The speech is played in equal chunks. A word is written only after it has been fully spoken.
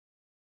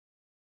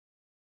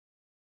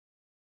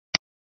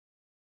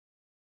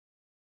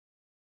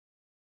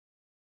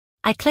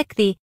I click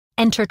the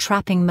Enter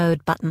Trapping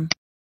Mode button.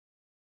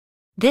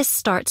 This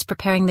starts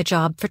preparing the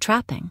job for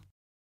trapping.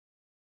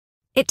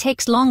 It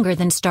takes longer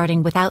than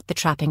starting without the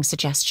trapping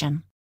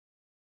suggestion.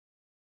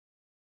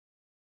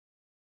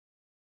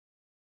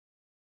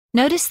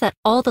 Notice that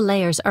all the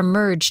layers are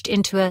merged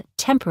into a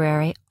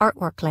temporary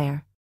artwork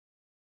layer.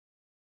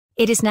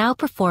 It is now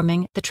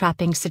performing the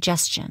trapping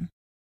suggestion.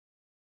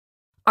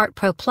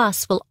 Artpro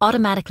Plus will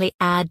automatically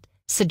add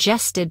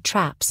suggested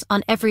traps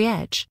on every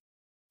edge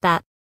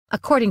that,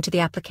 according to the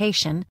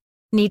application,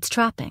 needs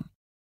trapping.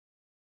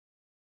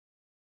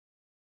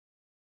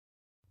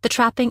 The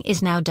trapping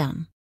is now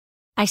done.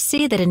 I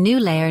see that a new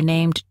layer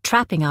named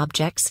Trapping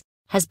Objects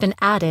has been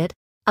added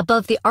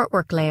above the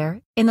artwork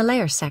layer in the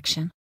Layers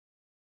section.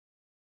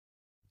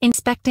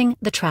 Inspecting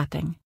the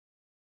trapping.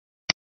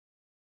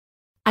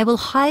 I will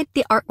hide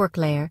the artwork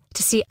layer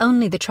to see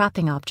only the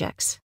trapping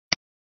objects.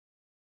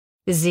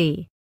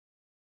 Z.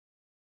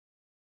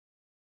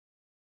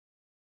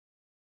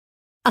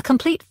 A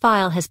complete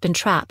file has been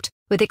trapped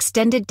with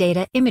extended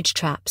data image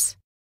traps,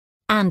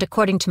 and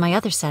according to my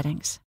other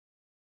settings.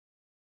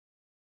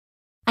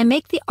 I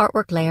make the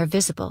artwork layer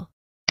visible.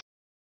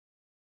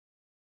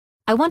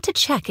 I want to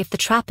check if the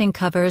trapping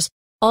covers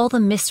all the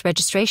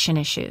misregistration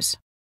issues.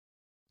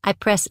 I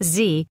press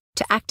Z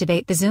to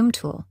activate the zoom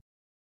tool.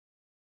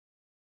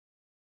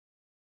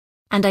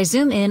 And I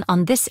zoom in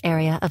on this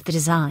area of the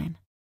design.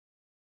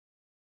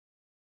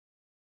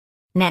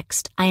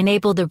 Next, I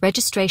enable the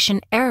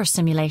registration error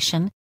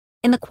simulation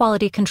in the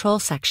quality control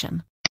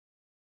section.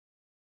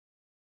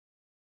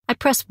 I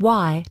press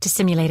Y to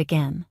simulate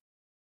again.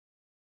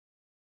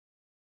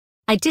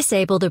 I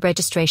disable the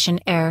registration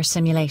error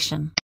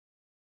simulation.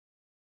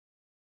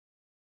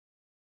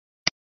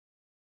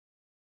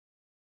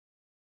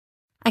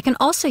 I can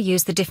also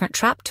use the different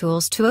trap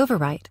tools to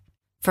overwrite,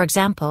 for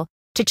example,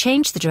 to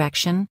change the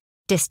direction,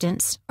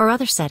 distance, or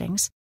other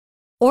settings,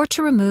 or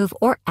to remove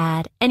or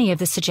add any of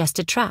the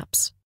suggested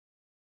traps.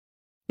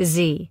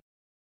 Z.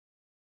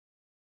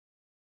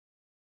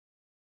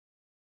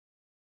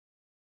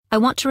 I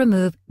want to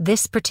remove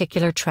this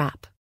particular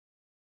trap.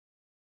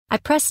 I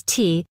press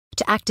T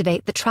to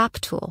activate the Trap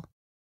tool.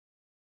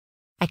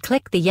 I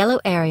click the yellow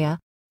area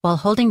while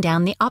holding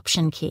down the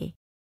Option key,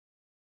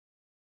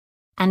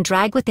 and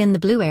drag within the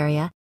blue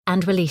area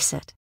and release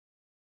it.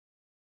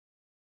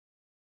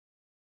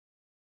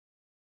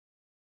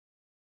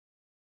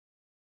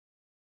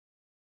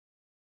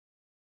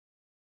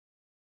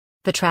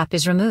 The trap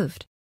is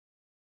removed.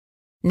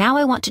 Now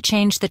I want to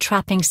change the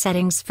trapping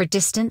settings for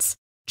distance,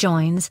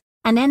 joins,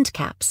 and end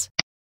caps.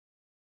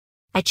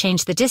 I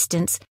change the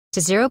distance to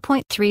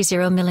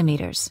 0.30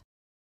 millimeters.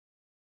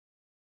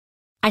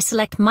 I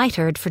select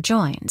mitered for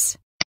joins.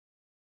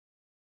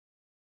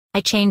 I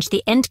change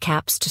the end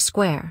caps to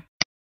square.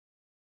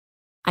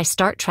 I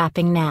start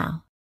trapping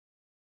now.